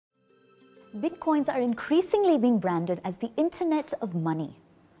Bitcoins are increasingly being branded as the internet of money.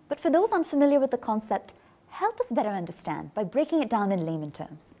 But for those unfamiliar with the concept, help us better understand by breaking it down in layman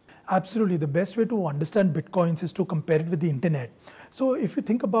terms. Absolutely. The best way to understand Bitcoins is to compare it with the internet. So if you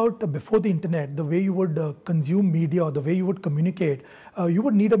think about before the internet, the way you would consume media or the way you would communicate, you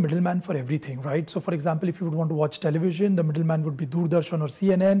would need a middleman for everything, right? So for example, if you would want to watch television, the middleman would be Doordarshan or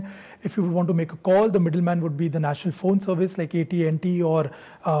CNN. If you would want to make a call, the middleman would be the national phone service like AT&T or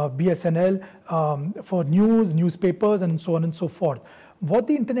BSNL for news, newspapers, and so on and so forth. What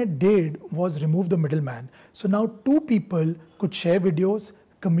the internet did was remove the middleman. So now two people could share videos,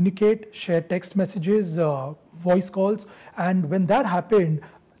 communicate, share text messages, voice calls, and when that happened,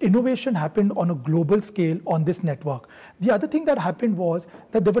 innovation happened on a global scale on this network. The other thing that happened was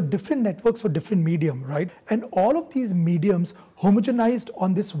that there were different networks for different medium, right? And all of these mediums homogenized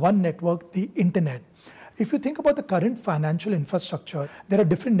on this one network, the internet. If you think about the current financial infrastructure, there are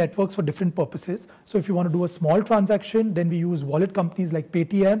different networks for different purposes. So if you want to do a small transaction, then we use wallet companies like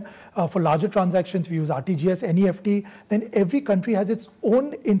Paytm. For larger transactions, we use RTGS, NEFT. Then every country has its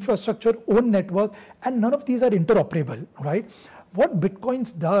own infrastructure, own network, and none of these are interoperable, right? What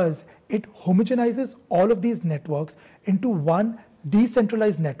Bitcoins does, it homogenizes all of these networks into one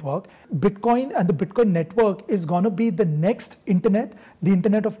decentralized network. Bitcoin and the Bitcoin network is going to be the next internet, the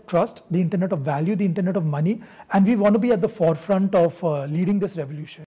internet of trust, the internet of value, the internet of money, and we want to be at the forefront of leading this revolution.